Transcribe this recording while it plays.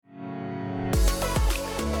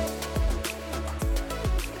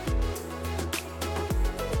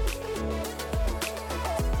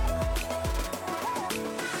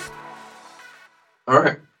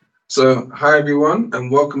Hi everyone, and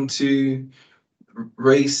welcome to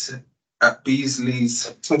Race at Beasley's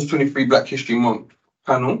 2023 Black History Month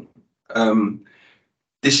panel.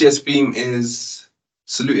 This year's theme is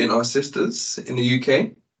saluting our sisters in the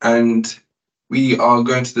UK, and we are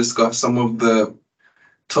going to discuss some of the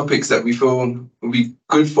topics that we feel will be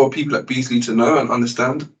good for people at Beasley to know and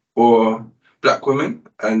understand for Black women.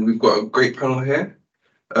 And we've got a great panel here,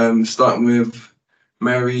 starting with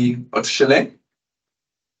Mary Otoshile.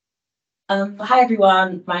 Hi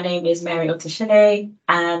everyone, my name is Mary Otoshile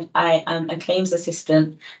and I am a claims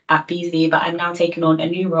assistant at Beasley, but I'm now taking on a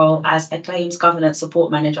new role as a claims governance support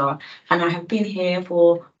manager, and I have been here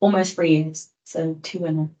for almost 3 years, so 2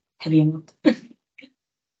 and a heavy amount.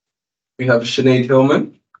 We have Sinead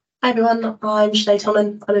Hillman. Hi everyone, I'm Sinead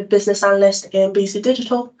Hillman. I'm a business analyst in Beasley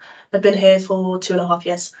Digital. I've been here for 2.5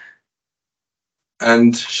 years.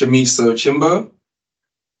 And Shamiso Chimbo.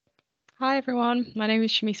 Hi everyone, my name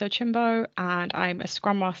is Shamiso Chimbo and I'm a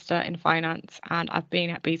Scrum Master in Finance and I've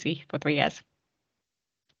been at Beasley for 3 years.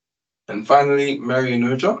 And finally, Mary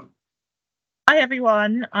Onoja. Hi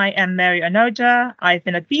everyone, I am Mary Onoja. I've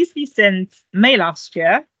been at Beasley since May last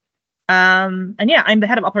year. I'm the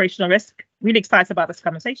head of operational risk. Really excited about this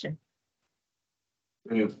conversation.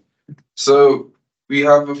 Brilliant. So we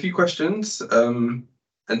have a few questions and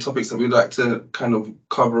topics that we'd like to kind of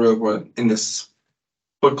cover over in this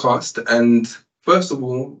podcast. And first of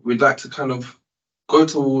all, we'd like to kind of go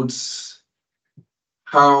towards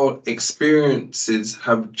how experiences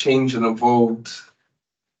have changed and evolved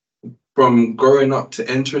from growing up to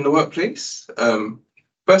entering the workplace.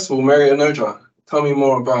 First of all, Mary Onoja, tell me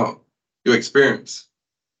more about your experience.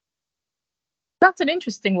 That's an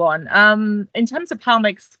interesting one. In terms of how my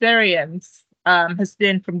experience has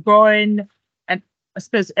been from growing and I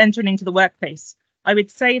suppose entering into the workplace, I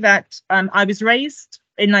would say that I was raised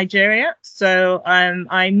in Nigeria. So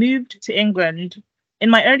I moved to England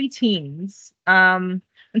in my early teens. And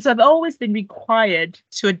so I've always been required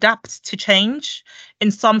to adapt to change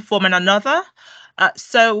in some form and another.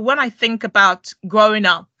 So when I think about growing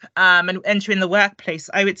up and entering the workplace,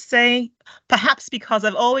 I would say perhaps because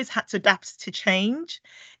I've always had to adapt to change,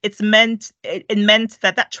 it meant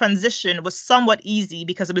that transition was somewhat easy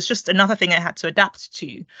because it was just another thing I had to adapt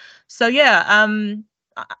to. So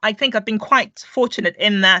I think I've been quite fortunate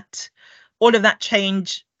in that all of that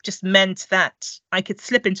change just meant that I could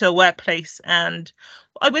slip into a workplace, and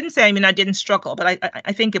I wouldn't say, I didn't struggle, but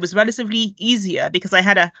I think it was relatively easier because I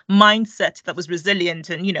had a mindset that was resilient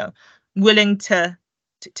and, willing to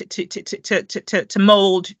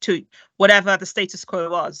mold to whatever the status quo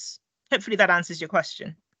was. Hopefully that answers your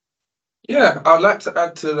question. Yeah, I'd like to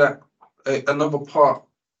add to that another part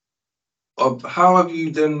of how have you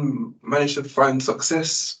then managed to find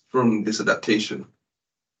success from this adaptation?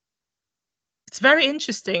 It's very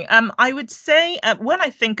interesting. I would say when I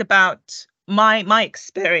think about my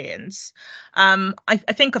experience, I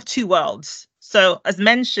think of two worlds. So as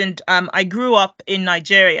mentioned, I grew up in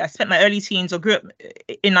Nigeria. I spent my early teens or grew up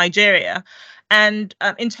in Nigeria. And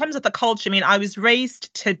in terms of the culture, I was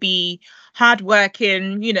raised to be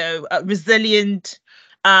hardworking, resilient,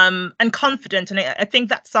 and confident. And I think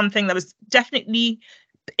that's something that was definitely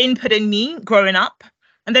input in me growing up.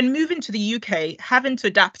 And then moving to the UK, having to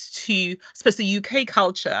adapt to, I suppose, the UK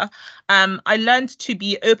culture, I learned to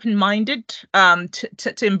be open-minded,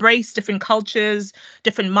 to embrace different cultures,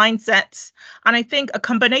 different mindsets. And I think a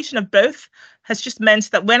combination of both has just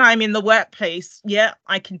meant that when I'm in the workplace,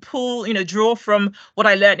 I can draw from what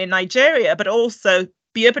I learned in Nigeria, but also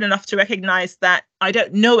be open enough to recognize that I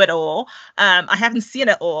don't know it all. I haven't seen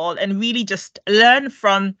it all, and really just learn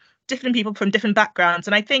from different people from different backgrounds.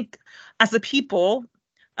 And I think as a people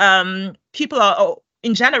are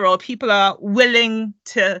willing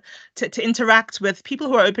to interact with people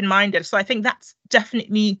who are open-minded. So I think that's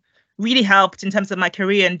definitely really helped in terms of my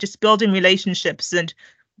career and just building relationships and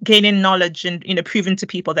gaining knowledge and, proving to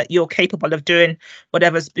people that you're capable of doing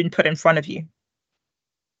whatever's been put in front of you.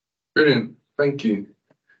 Brilliant. Thank you.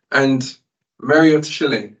 And Mary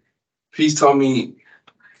Otoshile, please tell me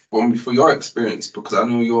for your experience, because I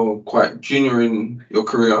know you're quite junior in your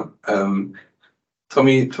career. Tell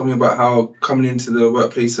me about how coming into the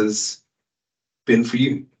workplace has been for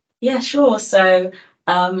you. Yeah, sure. So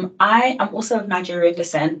I am also of Nigerian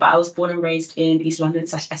descent, but I was born and raised in East London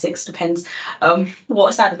 / Essex, depends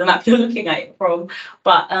what side of the map you're looking at it from.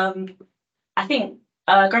 But I think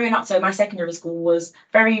growing up, so my secondary school was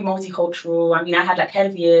very multicultural. I had like head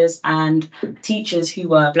of years and teachers who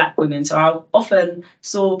were Black women. So I often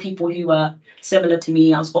saw people who were similar to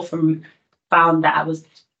me. I was often found that I was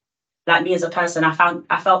like me as a person, I found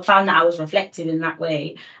that I was reflected in that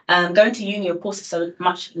way. Going to uni, of course, it's a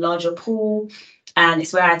much larger pool, and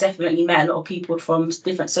it's where I definitely met a lot of people from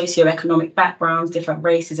different socioeconomic backgrounds, different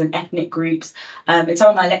races and ethnic groups. In some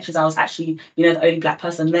of my lectures, I was actually, the only Black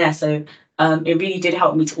person there, so it really did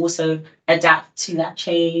help me to also adapt to that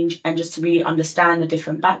change and just to really understand the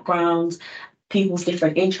different backgrounds, people's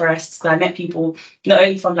different interests. So I met people not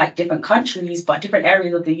only from like different countries, but different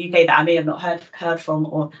areas of the UK that I may have not heard from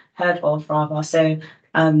or heard of rather. So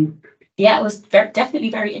yeah, it was definitely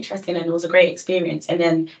very interesting, and it was a great experience. And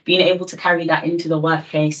then being able to carry that into the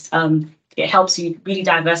workplace, it helps you really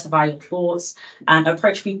diversify your thoughts and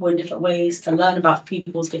approach people in different ways, to learn about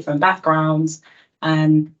people's different backgrounds.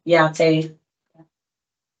 And yeah, I'd say.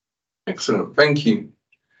 Excellent, thank you.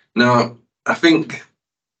 Now, I think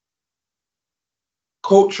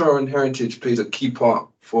culture and heritage plays a key part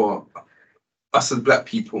for us as Black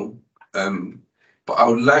people. But I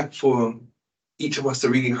would like for each of us to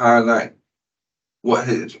really highlight what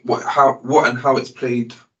and how it's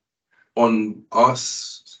played on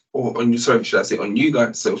us, or on you. Sorry, should I say on you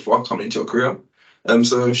guys so far coming into your career.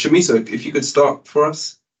 So Shamisa, if you could start for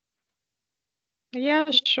us. Yeah,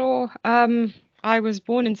 sure. I was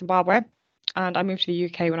born in Zimbabwe and I moved to the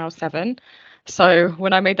UK when I was 7. So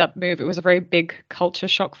when I made that move, it was a very big culture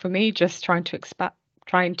shock for me, just trying to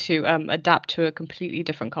adapt to a completely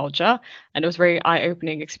different culture. And it was a very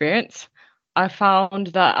eye-opening experience. I found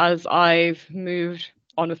that as I've moved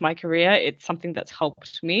on with my career, it's something that's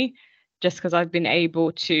helped me, just because I've been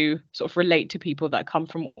able to sort of relate to people that come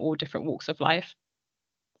from all different walks of life.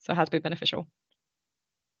 So it has been beneficial.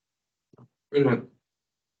 Brilliant.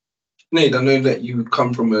 Nate, I know that you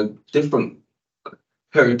come from a different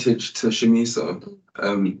heritage to Shamisa.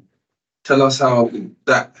 Tell us how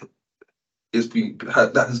that has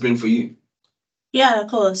been for you. Yeah, of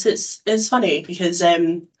course. It's funny because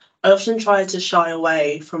I often try to shy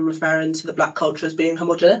away from referring to the Black culture as being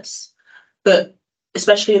homogenous, but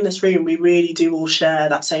especially in this room, we really do all share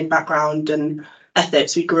that same background and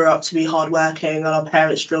ethics. We grew up to be hardworking, and our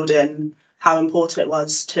parents drilled in how important it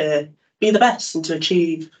was to be the best and to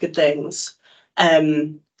achieve good things.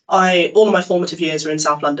 All of my formative years were in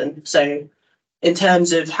South London, so in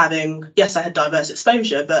terms of having, yes, I had diverse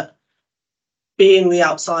exposure, but being the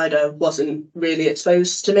outsider wasn't really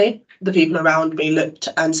exposed to me. The people around me looked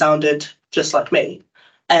and sounded just like me.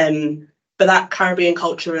 But that Caribbean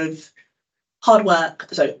culture of hard work,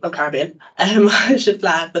 so I'm Caribbean, I should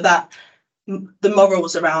flag, but that the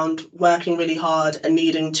morals around working really hard and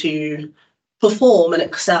needing to perform and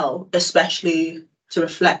excel, especially to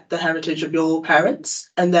reflect the heritage of your parents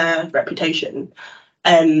and their reputation,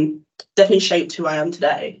 definitely shaped who I am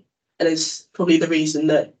today, and is probably the reason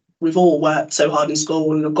that we've all worked so hard in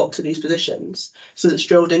school and have got to these positions. So it's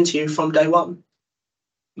drilled into you from day one.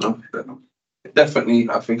 No, definitely.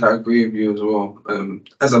 I think I agree with you as well.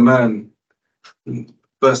 As a man,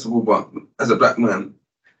 first of all, but as a Black man,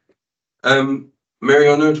 Mary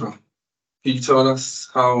Onodra, can you tell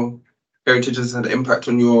us how heritage has had an impact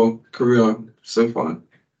on your career so far?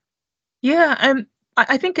 Yeah,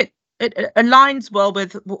 I think it aligns well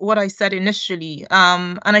with what I said initially.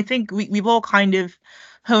 And I think we've all kind of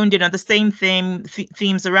honed in on the same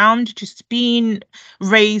themes around just being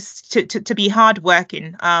raised to be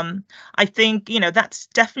hardworking. I think, that's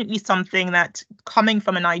definitely something that, coming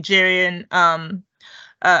from a Nigerian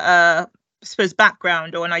suppose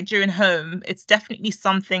background or a Nigerian home, it's definitely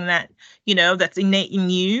something that, that's innate in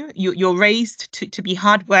you. You're raised to be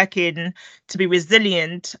hardworking, to be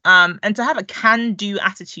resilient, and to have a can-do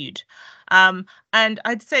attitude. And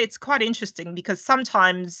I'd say it's quite interesting because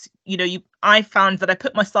sometimes, I found that I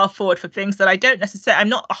put myself forward for things that I'm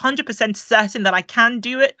not 100% certain that I can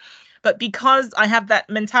do it. But because I have that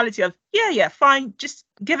mentality of, yeah, fine, just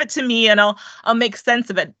give it to me and I'll make sense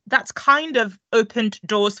of it, that's kind of opened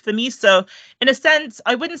doors for me. So in a sense,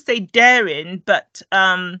 I wouldn't say daring, but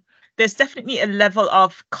there's definitely a level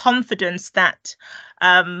of confidence that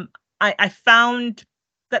I found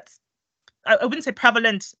that's, I wouldn't say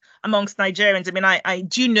prevalent amongst Nigerians. I mean, I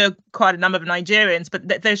do know quite a number of Nigerians,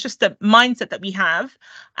 but there's just a mindset that we have.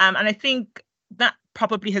 And I think that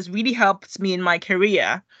probably has really helped me in my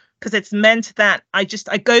career, because it's meant that I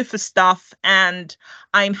go for stuff and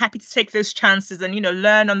I'm happy to take those chances and,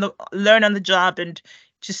 learn on the job and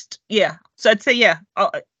just, yeah. So I'd say, yeah,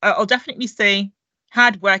 I'll definitely say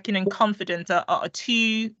hardworking and confident are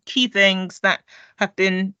two key things that have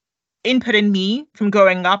been input in me from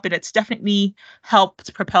growing up, and it's definitely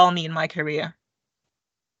helped propel me in my career.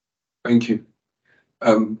 Thank you.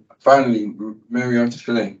 Finally, Mary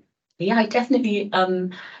Artichele. Yeah, I definitely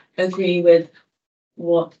agree with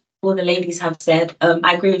what all the ladies have said.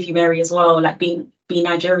 I agree with you, Mary, as well. Like being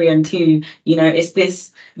Nigerian too,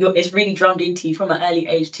 it's really drummed into you from an early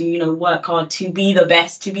age to, work hard, to be the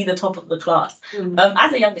best, to be the top of the class.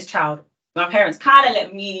 As a youngest child, my parents kind of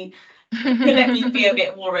let me be a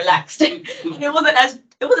bit more relaxed.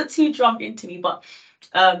 It wasn't too drummed into me, but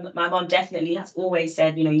my mom definitely has always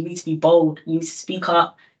said, you need to be bold, you need to speak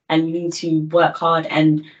up, and you need to work hard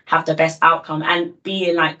and have the best outcome. And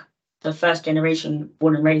being like the first generation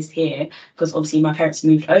born and raised here, because obviously my parents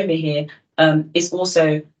moved over here, it's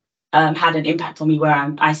also had an impact on me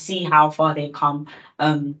where I see how far they've come.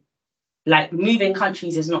 Like moving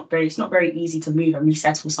countries it's not very easy to move and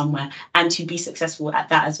resettle somewhere and to be successful at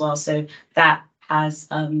that as well. So that has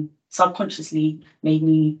subconsciously made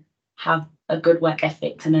me have a good work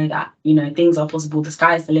ethic to know that, things are possible. The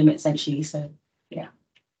sky's the limit, essentially. So yeah.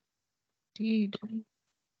 Indeed.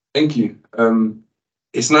 Thank you.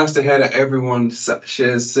 It's nice to hear that everyone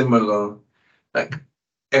shares similar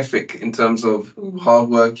ethic in terms of hard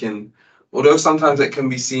working. Although sometimes it can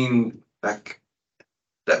be seen that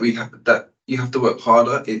you have to work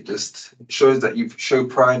harder. It just shows that you show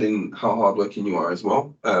pride in how hardworking you are as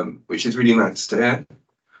well, which is really nice to hear.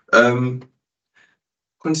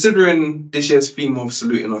 Considering this year's theme of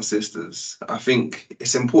saluting our sisters, I think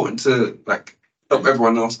it's important to help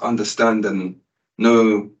everyone else understand and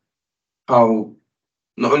know how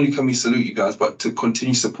not only can we salute you guys, but to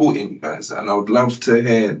continue supporting you guys. And I would love to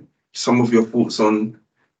hear some of your thoughts on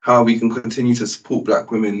how we can continue to support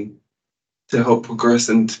Black women to help progress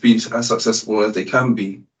and to be as successful as they can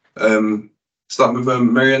be. Start with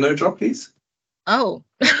Mary Anodra, please. Oh,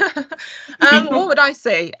 what would I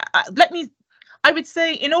say? I would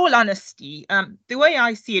say, in all honesty, the way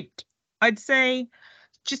I see it, I'd say,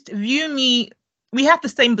 just view me. We have the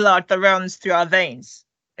same blood that runs through our veins.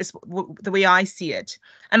 Is the way I see it,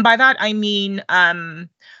 and by that I mean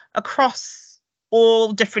across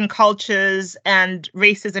all different cultures and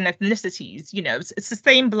races and ethnicities. It's the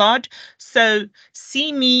same blood. So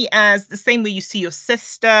see me as the same way you see your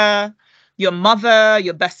sister, your mother,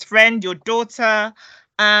 your best friend, your daughter,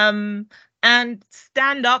 and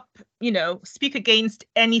stand up, speak against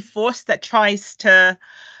any force that tries to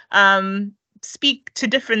speak to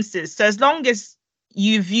differences. So as long as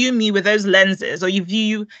you view me with those lenses, or you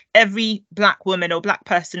view every Black woman or Black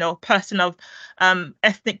person or person of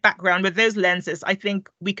ethnic background with those lenses, I think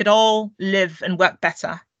we could all live and work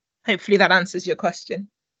better. Hopefully that answers your question.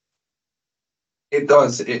 It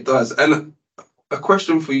does. And a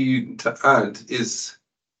question for you to add is,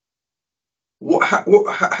 what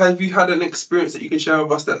have you had an experience that you can share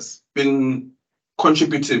with us that's been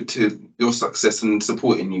contributive to your success and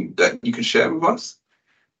supporting you that you can share with us?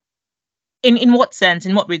 In what sense?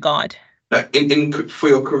 In what regard? In for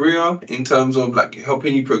your career, in terms of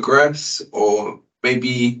helping you progress, or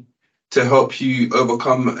maybe to help you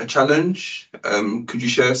overcome a challenge. Could you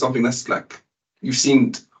share something that's you've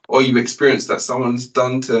seen or you've experienced that someone's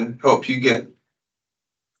done to help you get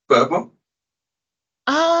further?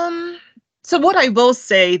 So what I will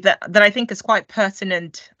say that I think is quite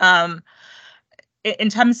pertinent in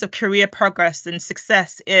terms of career progress and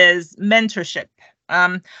success is mentorship.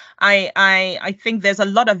 I think there's a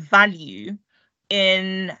lot of value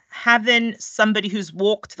in having somebody who's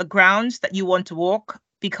walked the ground that you want to walk,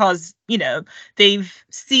 because they've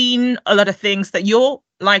seen a lot of things that you're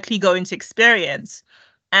likely going to experience,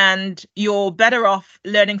 and you're better off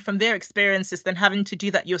learning from their experiences than having to do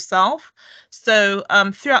that yourself. So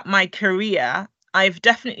throughout my career, I've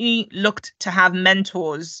definitely looked to have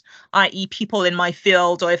mentors, i.e. people in my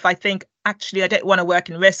field, or if I think, actually, I don't want to work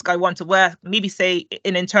in risk, I want to work, maybe say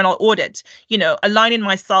in internal audit, aligning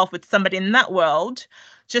myself with somebody in that world,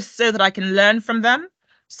 just so that I can learn from them.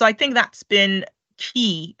 So I think that's been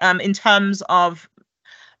key in terms of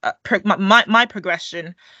my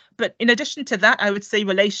progression. But in addition to that, I would say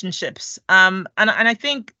relationships. And I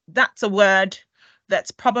think that's a word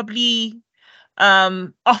that's probably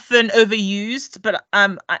often overused, but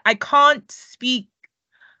I can't speak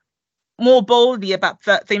more boldly about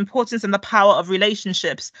the importance and the power of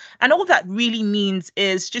relationships. And all that really means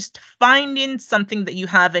is just finding something that you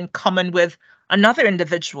have in common with another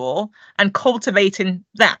individual and cultivating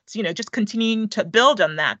that, just continuing to build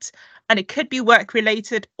on that. And it could be work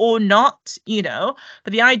related or not,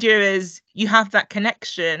 but the idea is you have that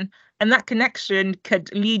connection, and that connection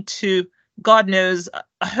could lead to, God knows,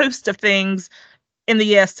 a host of things in the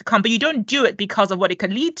years to come. But you don't do it because of what it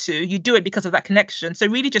could lead to. You do it because of that connection. So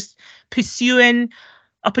really just pursuing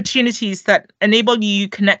opportunities that enable you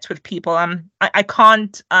to connect with people. I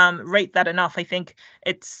can't rate that enough. I think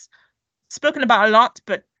it's spoken about a lot,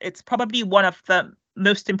 but it's probably one of the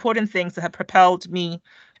most important things that have propelled me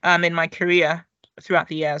in my career throughout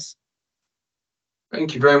the years.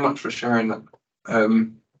 Thank you very much for sharing that.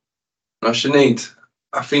 Now, Sinead,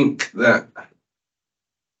 I think that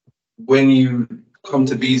when you come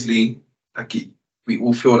to Beasley, like we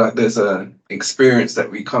all feel like there's a experience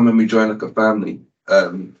that we come and we join like a family.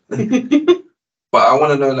 But I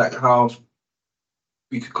want to know like how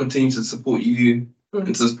we could continue to support you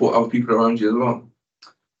and to support other people around you as well.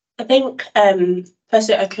 I think,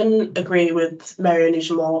 firstly, I couldn't agree with Mary and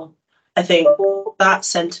Nisha more. I think that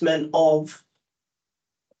sentiment of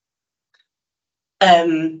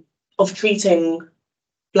treating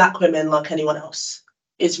Black women like anyone else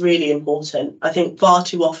is really important. I think far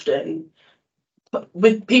too often,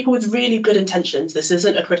 with people with really good intentions, this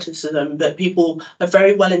isn't a criticism, but people are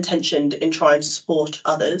very well intentioned in trying to support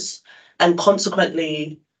others and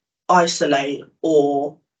consequently isolate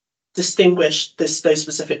or distinguish those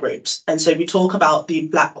specific groups. And so we talk about the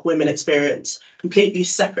Black women experience completely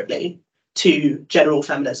separately to general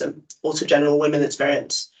feminism or to general women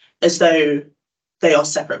experience, as though they are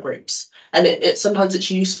separate groups. And sometimes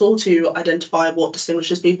it's useful to identify what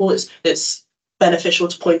distinguishes people. It's beneficial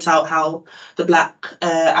to point out how the Black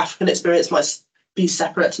African experience might be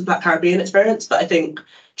separate to the Black Caribbean experience, but I think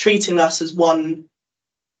treating us as one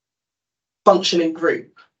functioning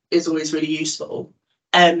group is always really useful.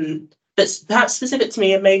 But perhaps specific to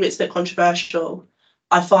me, and maybe it's a bit controversial,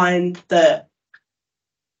 I find that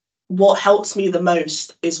what helps me the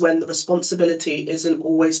most is when the responsibility isn't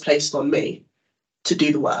always placed on me to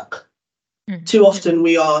do the work. Too often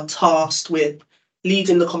we are tasked with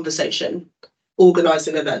leading the conversation,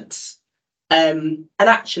 organising events, and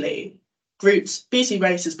actually groups, Beasley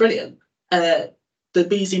Race is brilliant. The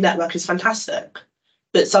Beasley Network is fantastic,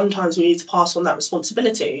 but sometimes we need to pass on that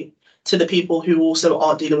responsibility to the people who also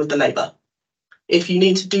aren't dealing with the labour. If you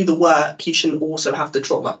need to do the work, you shouldn't also have the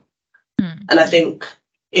trauma. And I think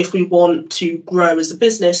if we want to grow as a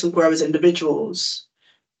business and grow as individuals,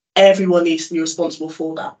 everyone needs to be responsible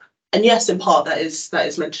for that. And yes, in part that is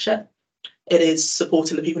mentorship. It is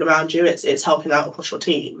supporting the people around you. It's helping out across your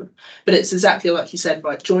team. But it's exactly like you said,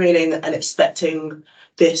 right? Joining and expecting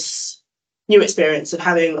this new experience of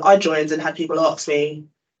I joined and had people ask me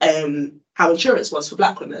how insurance was for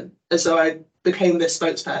Black women. And so I became this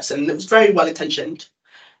spokesperson. It was very well intentioned.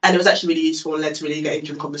 And it was actually really useful and led to really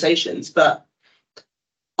engaging conversations. But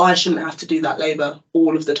I shouldn't have to do that labour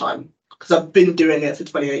all of the time, because I've been doing it for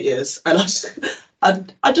 28 years. And I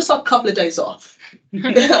just have a couple of days off.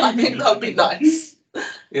 I think that would be nice.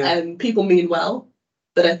 Yeah. And people mean well,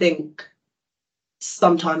 but I think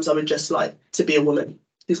sometimes I would just like to be a woman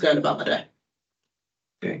who's going about my day.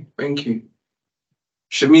 Okay, thank you.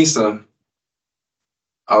 Shamisa,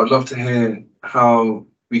 I would love to hear how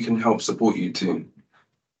we can help support you too.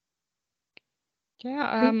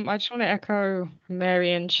 Yeah, I just want to echo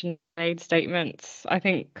Mary and Sinead's statements. I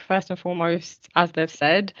think first and foremost, as they've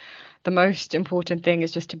said, the most important thing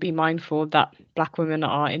is just to be mindful that Black women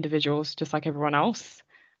are individuals just like everyone else.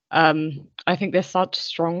 I think there's such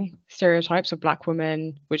strong stereotypes of Black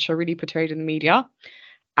women which are really portrayed in the media,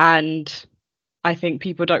 and I think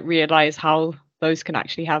people don't realize how those can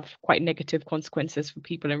actually have quite negative consequences for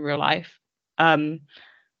people in real life.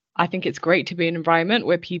 I think it's great to be in an environment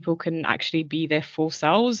where people can actually be their full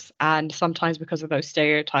selves, and sometimes because of those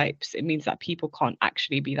stereotypes, it means that people can't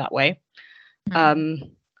actually be that way.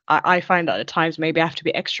 I find that at times maybe I have to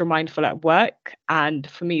be extra mindful at work, and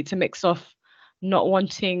for me it's a mix of not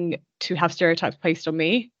wanting to have stereotypes placed on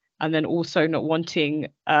me, and then also not wanting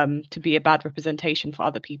to be a bad representation for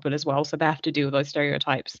other people as well. So they have to deal with those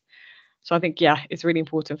stereotypes. So I think, yeah, it's really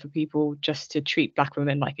important for people just to treat Black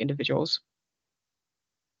women like individuals.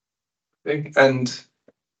 And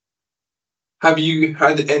have you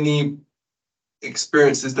had any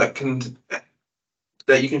experiences that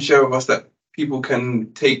you can share with us that people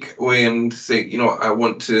can take away and say, you know, I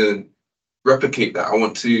want to replicate that. I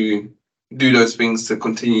want to do those things to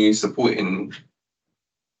continue supporting?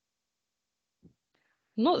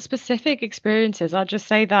 Not specific experiences. I'll just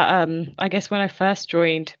say that I guess when I first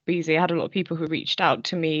joined Beasley, I had a lot of people who reached out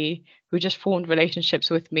to me, who just formed relationships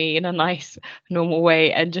with me in a nice, normal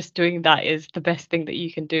way. And just doing that is the best thing that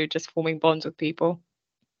you can do, just forming bonds with people.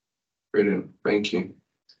 Brilliant. Thank you.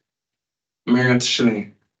 Miriam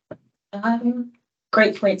Shelley.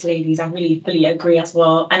 Great points, ladies. I really fully agree as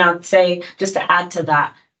well. And I'd say, just to add to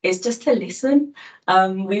that, is just to listen.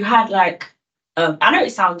 We've had I know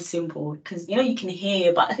it sounds simple because, you know, you can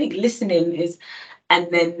hear, but I think listening is, and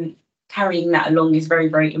then carrying that along is very,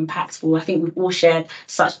 very impactful. I think we've all shared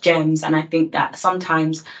such gems, and I think that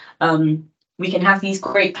sometimes we can have these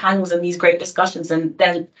great panels and these great discussions, and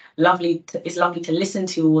then it's lovely to listen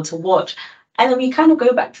to or to watch. and then we kind of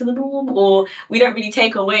go back to the norm, or we don't really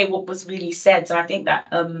take away what was really said. So I think that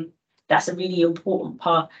that's a really important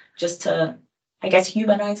part, just to, I guess,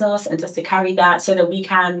 humanize us and just to carry that so that we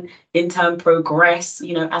can in turn progress,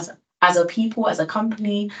 you know, as a people, as a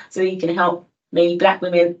company, so that you can help maybe Black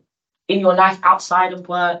women in your life outside of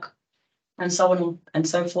work and so on and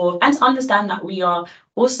so forth. And to understand that we are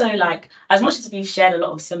also, like, as much as we've shared a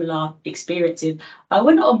lot of similar experiences,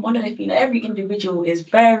 we're not a monolith. You know, every individual is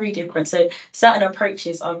very different. So certain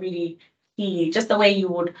approaches are really key. Just the way you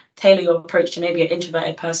would tailor your approach to maybe an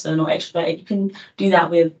introverted person or extroverted, you can do that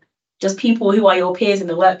with just people who are your peers in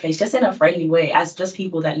the workplace, just in a friendly way, as just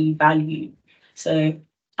people that you value. So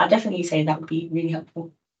I definitely say that would be really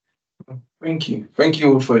helpful. Thank you. Thank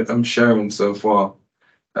you all for sharing so far.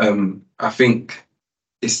 I think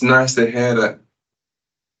it's nice to hear that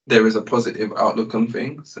there is a positive outlook on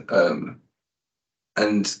things.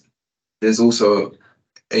 And there's also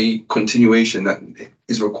a continuation that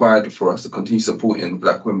is required for us to continue supporting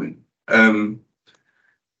Black women.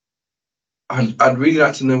 I'd really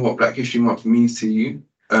like to know what Black History Month means to you.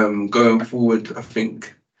 Going forward, I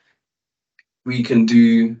think we can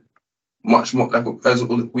do much more. Like, as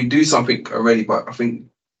we do something already, but I think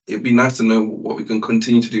it'd be nice to know what we can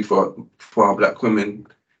continue to do for our Black women.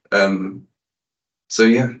 So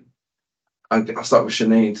yeah, I'll start with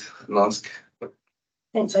Sinead and ask.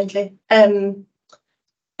 Thanks, Oakley.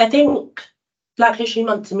 I think Black History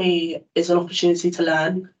Month to me is an opportunity to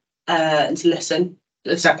learn and to listen,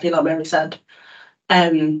 exactly like Mary said.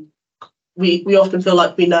 We often feel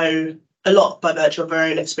like we know a lot by virtue of our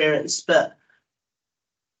own experience, but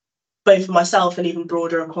both for myself and even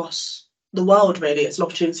broader across the world, really, it's an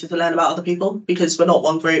opportunity to learn about other people, because we're not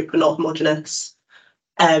one group, we're not homogenous.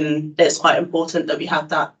 It's quite important that we have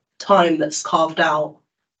that time that's carved out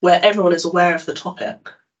where everyone is aware of the topic,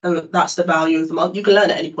 and that's the value of the month. You can learn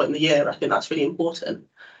at any point in the year. I think that's really important.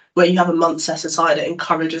 Where you have a month set aside, it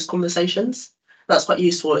encourages conversations. That's quite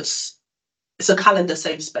useful. It's a calendar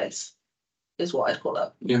safe space, is what I'd call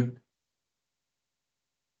it. Yeah.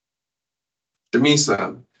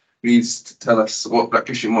 Jamisa, please tell us what Black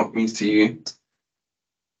History Month means to you.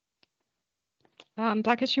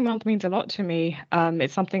 Black History Month means a lot to me.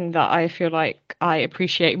 It's something that I feel like I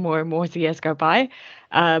appreciate more and more as the years go by.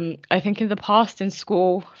 I think in the past in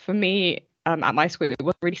school, for me, at my school, it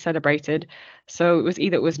wasn't really celebrated. So it was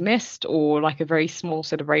either it was missed or like a very small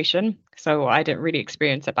celebration. So I didn't really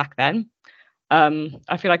experience it back then.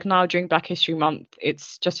 I feel like now during Black History Month,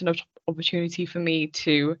 it's just an opportunity for me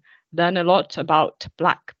to learn a lot about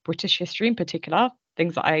Black British history in particular,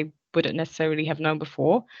 things that I wouldn't necessarily have known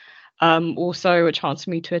before. Also a chance for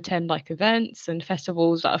me to attend like events and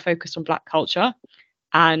festivals that are focused on Black culture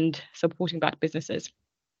and supporting Black businesses.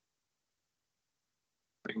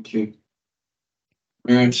 Thank you.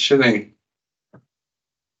 Sinead.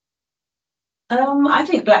 I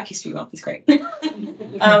think Black History Month is great.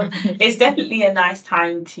 It's definitely a nice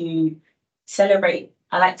time to celebrate.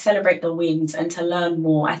 I like to celebrate the wins and to learn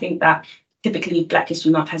more. I think that typically Black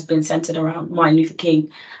History Month has been centered around Martin Luther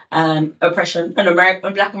King, oppression and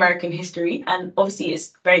Black American history. And obviously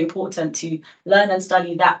it's very important to learn and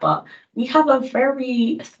study that, but we have a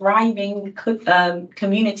very thriving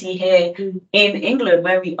community here in England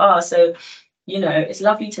where we are. So, you know, it's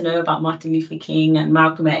lovely to know about Martin Luther King and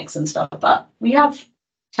Malcolm X and stuff, but we have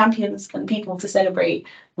champions and people to celebrate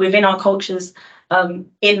within our cultures,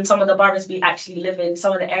 in some of the boroughs we actually live in,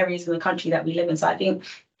 some of the areas in the country that we live in. So I think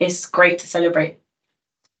it's great to celebrate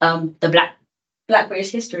the Black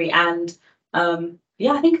British history, and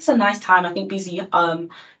yeah, I think it's a nice time. I think BZ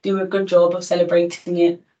do a good job of celebrating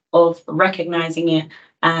it, of recognizing it,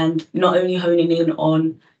 and not only honing in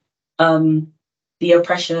on the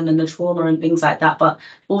oppression and the trauma and things like that, but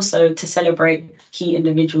also to celebrate key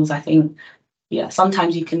individuals. I think, yeah,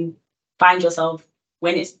 sometimes you can find yourself,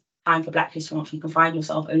 when it's time for Black History Month, you can find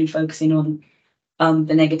yourself only focusing on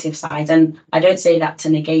the negative sides. And I don't say that to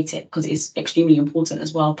negate it, because it's extremely important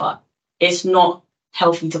as well, but it's not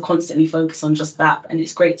healthy to constantly focus on just that. And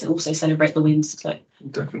it's great to also celebrate the wins. So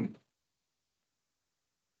Definitely.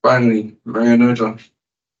 Finally, Maria Noja.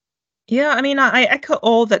 Yeah, I mean, I echo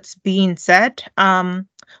all that's been said.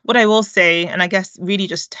 What I will say, and I guess really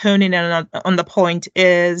just honing in on the point,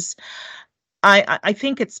 is I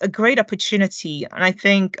think it's a great opportunity, and I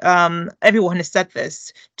think everyone has said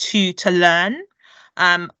this, to learn.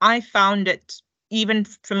 I found it, even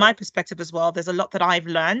from my perspective as well, there's a lot that I've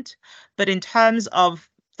learned, but in terms of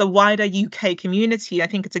the wider UK community. I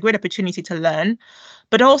think it's a great opportunity to learn,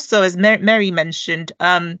 but also, as Mary mentioned,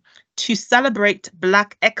 to celebrate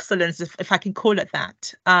Black excellence, if I can call it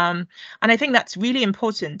that. And I think that's really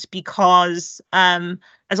important because,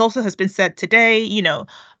 as also has been said today, you know,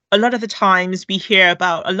 a lot of the times we hear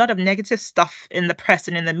about a lot of negative stuff in the press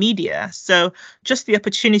and in the media. So just the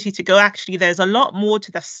opportunity to go, actually, there's a lot more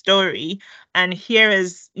to the story. And here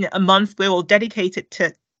is, you know, a month where we'll dedicate it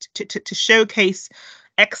to showcase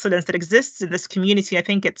excellence that exists in this community. I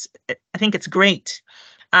think it's great.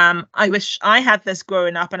 I wish I had this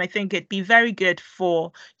growing up, and I think it'd be very good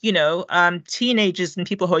for, you know, teenagers and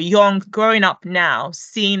people who are young growing up now,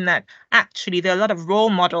 seeing that actually there are a lot of role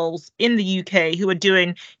models in the UK who are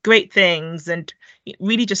doing great things and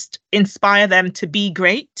really just inspire them to be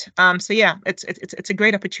great. So yeah, it's a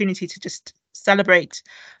great opportunity to just celebrate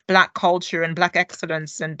Black culture and Black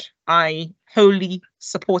excellence, and I wholly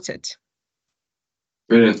support it.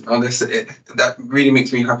 Brilliant. Oh, that really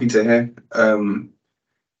makes me happy to hear.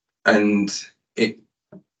 And it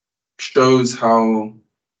shows how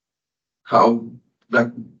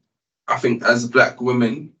like, I think as Black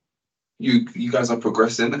women, you guys are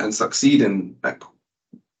progressing and succeeding. Like,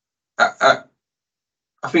 I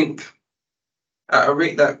think at a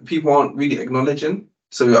rate that people aren't really acknowledging.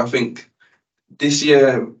 So I think this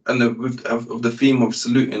year, and of the theme of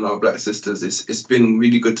saluting our Black sisters, it's been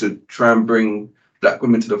really good to try and bring Black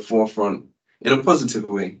women to the forefront in a positive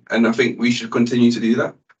way, and I think we should continue to do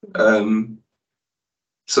that.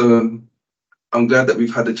 So I'm glad that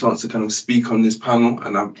we've had the chance to kind of speak on this panel,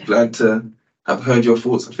 and I'm glad to have heard your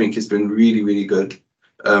thoughts. I think it's been really, really good.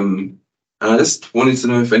 And I just wanted to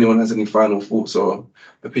know if anyone has any final thoughts or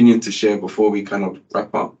opinion to share before we kind of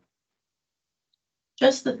wrap up.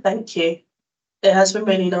 Just a thank you. It has been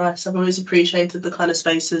really nice. I've always appreciated the kind of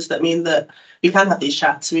spaces that mean that we can have these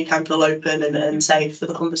chats and we can feel open and safe for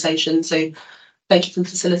the conversation. So thank you for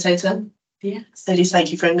facilitating. Yes. Ladies,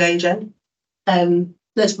 thank you for engaging.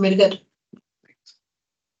 That's been really good.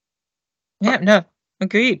 Yeah, no,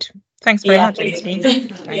 agreed. Thanks very much.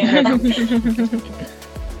 Yeah.